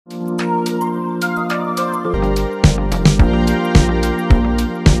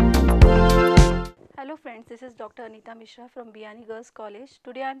this is Dr. Anita Mishra from Biani Girls College.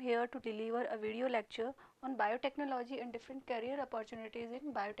 Today I am here to deliver a video lecture on biotechnology and different career opportunities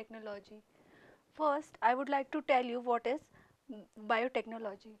in biotechnology. First, I would like to tell you what is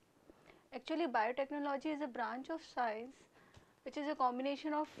biotechnology. Actually, biotechnology is a branch of science which is a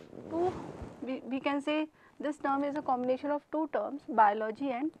combination of two, we can say this term is a combination of two terms, biology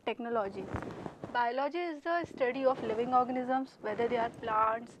and technology. Biology is the study of living organisms, whether they are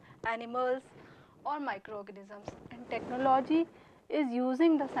plants, animals or microorganisms, and technology is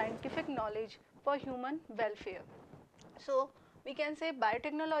using the scientific knowledge for human welfare. So, we can say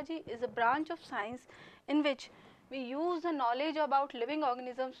biotechnology is a branch of science in which we use the knowledge about living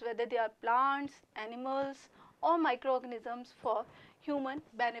organisms, whether they are plants, animals or microorganisms, for human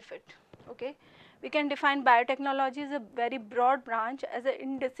benefit. Okay. We can define biotechnology as a very broad branch, as an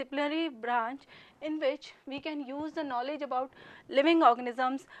interdisciplinary branch in which we can use the knowledge about living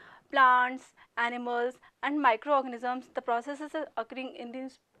organisms, plants, animals and microorganisms, the processes occurring in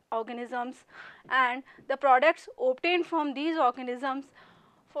these organisms and the products obtained from these organisms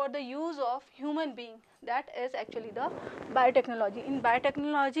for the use of human being. That is actually the biotechnology. In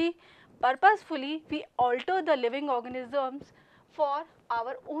biotechnology, purposefully we alter the living organisms for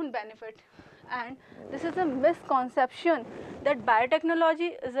our own benefit, and this is a misconception that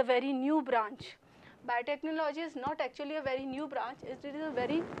biotechnology is a very new branch. Biotechnology is not actually a very new branch, it is a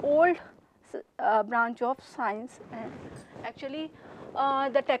very old branch of science, and actually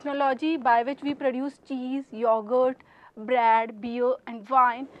the technology by which we produce cheese, yogurt, bread, beer and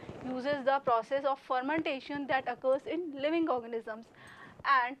wine uses the process of fermentation that occurs in living organisms,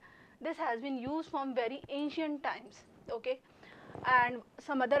 and this has been used from very ancient times. Okay. And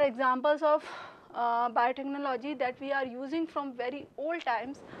some other examples of biotechnology that we are using from very old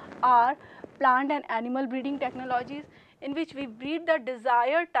times are plant and animal breeding technologies, in which we breed the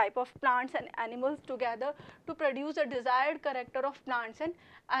desired type of plants and animals together to produce a desired character of plants and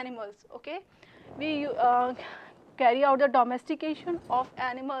animals. Okay. We carry out the domestication of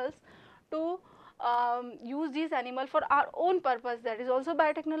animals to use these animals for our own purpose. That is also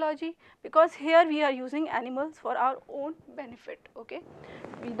biotechnology, because here we are using animals for our own benefit. Okay.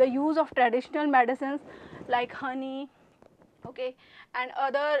 The use of traditional medicines like honey, okay, and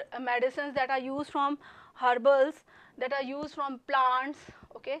other medicines that are used from herbals, that are used from plants,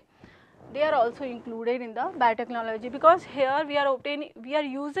 okay, they are also included in the biotechnology, because here we are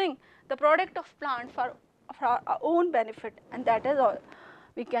using the product of plant for our own benefit, and that is all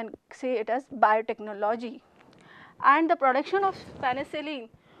we can say it as biotechnology. And the production of penicillin,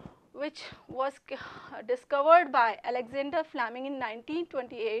 which was discovered by Alexander Fleming in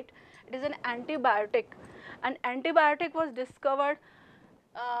 1928, it is an antibiotic. An antibiotic was discovered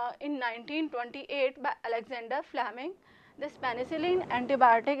in 1928 by Alexander Fleming. This penicillin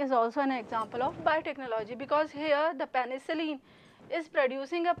antibiotic is also an example of biotechnology, because here the penicillin is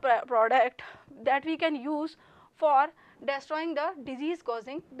producing a product that we can use for destroying the disease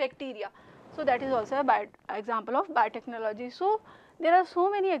causing bacteria. So, that is also a example of biotechnology. So, there are so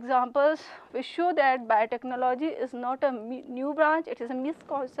many examples which show that biotechnology is not a new branch, it is a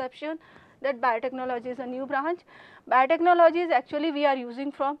misconception that biotechnology is a new branch. Biotechnology is actually we are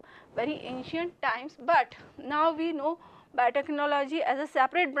using from very ancient times, but now we know biotechnology as a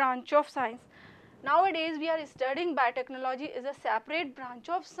separate branch of science. Nowadays we are studying biotechnology as a separate branch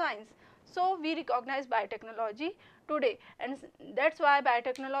of science. So, we recognize biotechnology today, and that is why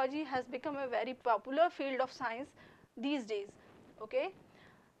biotechnology has become a very popular field of science these days. Okay.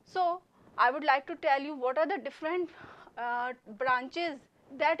 So, I would like to tell you what are the different branches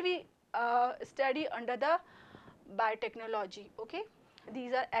that we study under the biotechnology. Okay.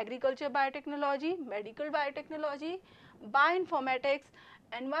 These are agriculture biotechnology, medical biotechnology, bioinformatics,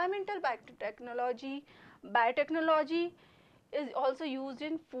 environmental biotechnology. Biotechnology is also used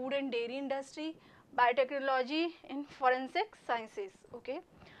in food and dairy industry, biotechnology in forensic sciences. Okay.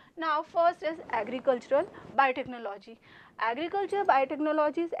 Now, first is agricultural biotechnology. Agriculture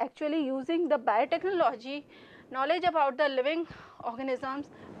biotechnology is actually using the biotechnology knowledge about the living organisms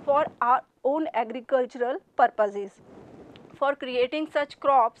for our own agricultural purposes. For creating such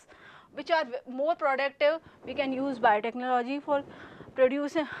crops which are more productive, we can use biotechnology. For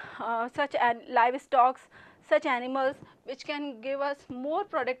producing such livestock, such animals which can give us more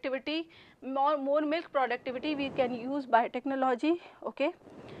productivity, more milk productivity, we can use biotechnology. Okay.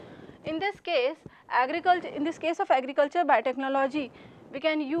 In this case of agriculture biotechnology, we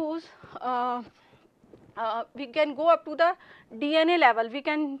can use we can go up to the DNA level. We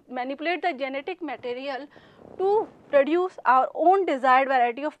can manipulate the genetic material to produce our own desired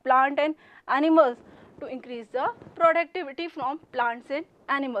variety of plant and animals to increase the productivity from plants and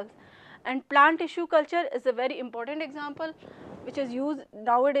animals. And plant tissue culture is a very important example which is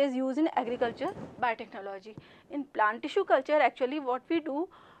nowadays used in agriculture biotechnology. In plant tissue culture, actually what we do,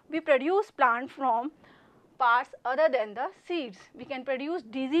 we produce plant from parts other than the seeds. We can produce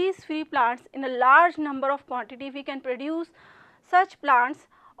disease free plants in a large number of quantity. We can produce such plants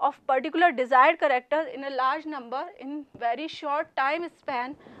of particular desired character in a large number in very short time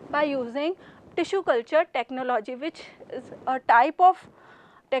span by using tissue culture technology, which is a type of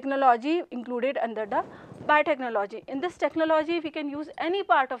technology included under the biotechnology. In this technology, we can use any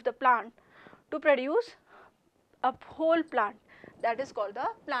part of the plant to produce a whole plant, that is called the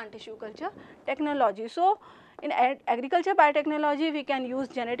plant tissue culture technology. So, in agriculture biotechnology, we can use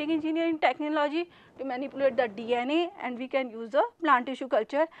genetic engineering technology to manipulate the DNA, and we can use the plant tissue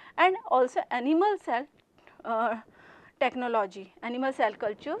culture and also animal cell technology, animal cell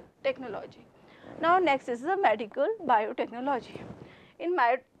culture technology. Now, next is the medical biotechnology. In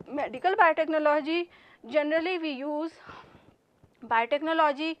medical biotechnology, generally we use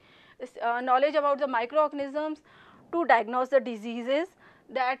biotechnology knowledge about the microorganisms to diagnose the diseases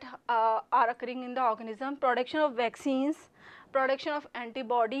that are occurring in the organism, production of vaccines, production of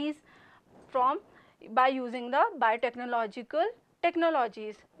antibodies by using the biotechnological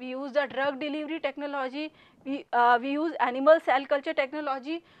technologies. We use the drug delivery technology, we use animal cell culture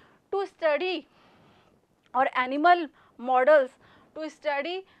technology to study, or animal models to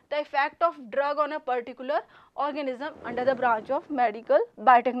study the effect of drug on a particular organism under the branch of medical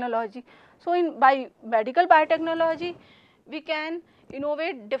biotechnology. So, in medical biotechnology, we can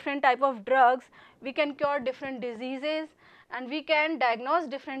innovate different type of drugs, we can cure different diseases, and we can diagnose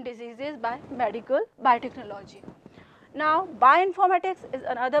different diseases by medical biotechnology. Now, bioinformatics is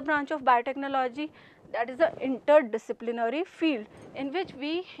another branch of biotechnology, that is an interdisciplinary field in which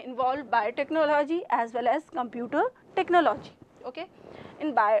we involve biotechnology as well as computer technology. Okay.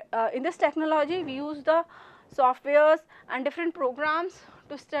 In this technology, we use the softwares and different programs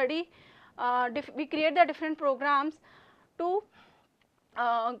to study, we create the different programs to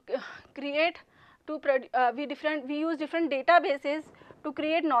we use different databases to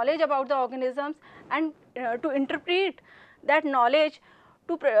create knowledge about the organisms and to interpret that knowledge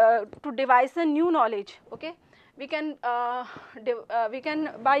to devise a new knowledge. Okay, we can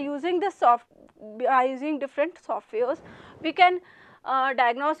by using different softwares, we can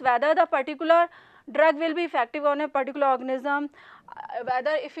diagnose whether the particular drug will be effective on a particular organism,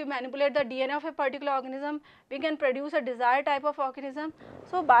 whether if we manipulate the DNA of a particular organism, we can produce a desired type of organism.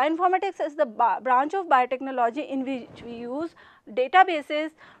 So, bioinformatics is the branch of biotechnology in which we use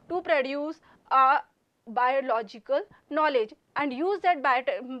databases to produce a biological knowledge and use that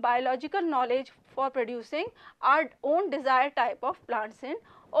biological knowledge for producing our own desired type of plants and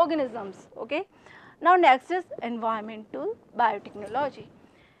organisms. Okay. Now, next is environmental biotechnology.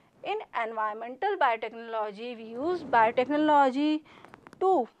 In environmental biotechnology, we use biotechnology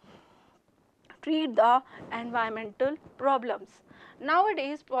to treat the environmental problems.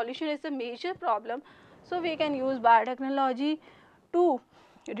 Nowadays, pollution is a major problem, so we can use biotechnology to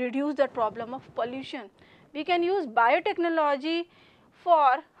reduce the problem of pollution. We can use biotechnology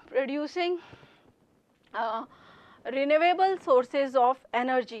for producing renewable sources of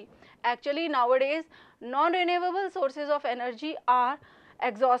energy. Actually, nowadays non-renewable sources of energy are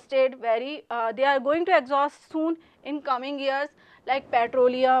exhausted they are going to exhaust soon in coming years, like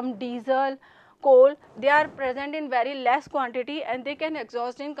petroleum, diesel, coal. They are present in very less quantity and they can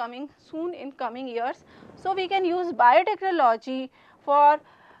exhaust in coming years. So, we can use biotechnology for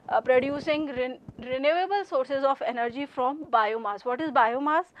producing renewable sources of energy from biomass. What is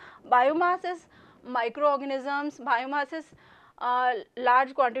biomass? Biomass is microorganisms, biomass is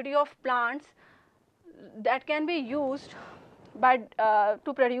large quantity of plants that can be used by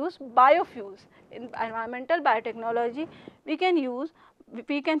to produce biofuels. In environmental biotechnology, we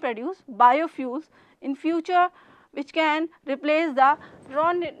can produce biofuels in future, which can replace the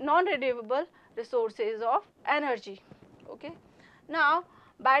non-renewable resources of energy. Okay. Now,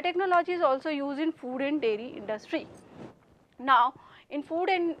 biotechnology is also used in food and dairy industry. Now, in food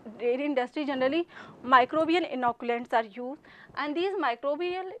and dairy industry, generally microbial inoculants are used, and these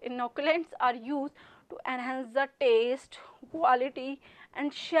microbial inoculants are used to enhance the taste, quality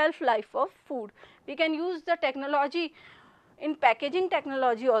and shelf life of food. We can use the technology in packaging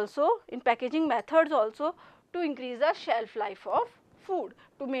technology also, in packaging methods also, to increase the shelf life of food,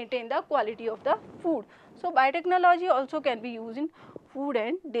 to maintain the quality of the food. So, biotechnology also can be used in food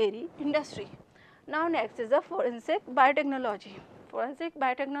and dairy industry. Now, next is the forensic biotechnology. Forensic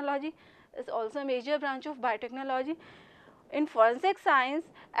biotechnology is also a major branch of biotechnology. In forensic science,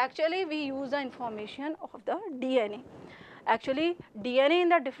 actually we use the information of the DNA. Actually DNA in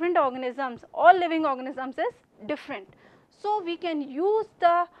the different organisms, all living organisms is different. So we can use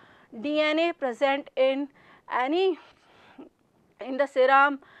the DNA present in any, in the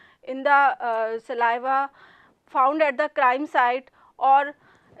serum, in the saliva found at the crime site, or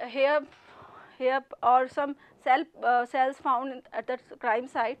here or some cells found at the crime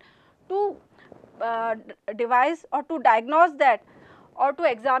site, to devise or to diagnose that or to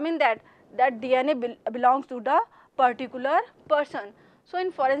examine that DNA belongs to the particular person. So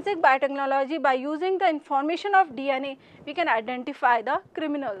in forensic biotechnology, by using the information of DNA, we can identify the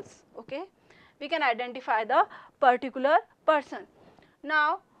criminals, okay, we can identify the particular person.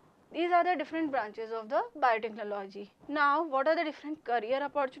 Now these are the different branches of the biotechnology. Now what are the different career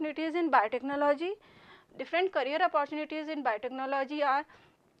opportunities in biotechnology? Different career opportunities in biotechnology are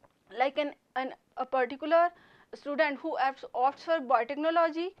like a particular student who opts for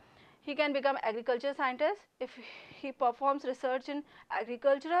biotechnology, he can become agriculture scientist. If he performs research in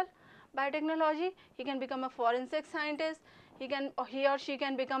agricultural biotechnology, he can become a forensic scientist, he or she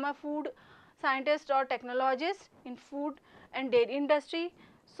can become a food scientist or technologist in food and dairy industry,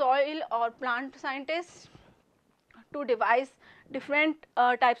 soil or plant scientist to devise different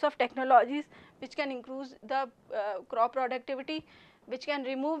types of technologies which can increase the crop productivity, which can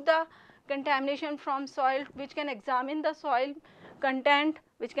remove the contamination from soil, which can examine the soil content,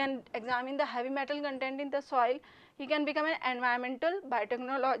 which can examine the heavy metal content in the soil. He can become an environmental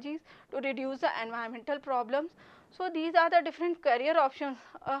biotechnologies to reduce the environmental problems. So these are the different career options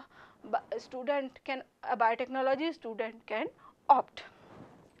a biotechnology student can opt.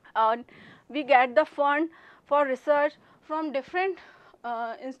 And we get the fund for research from different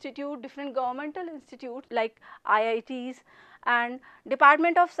different governmental institutes like IITs and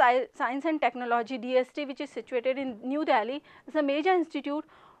Department of Science and Technology DST, which is situated in New Delhi, is a major institute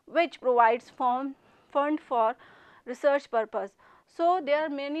which provides fund for research purpose. So there are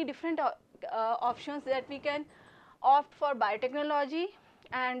many different options that we can opt for biotechnology,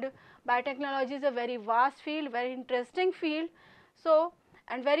 and biotechnology is a very vast field, very interesting field, so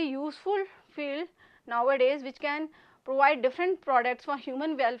and very useful field nowadays, which can provide different products for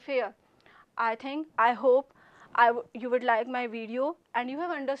human welfare. I hope you would like my video and you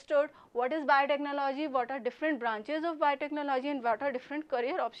have understood what is biotechnology, what are different branches of biotechnology, and what are different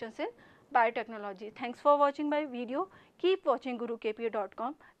career options in biotechnology. Thanks for watching my video. Keep watching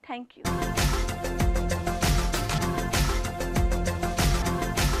GuruKpo.com. Thank you.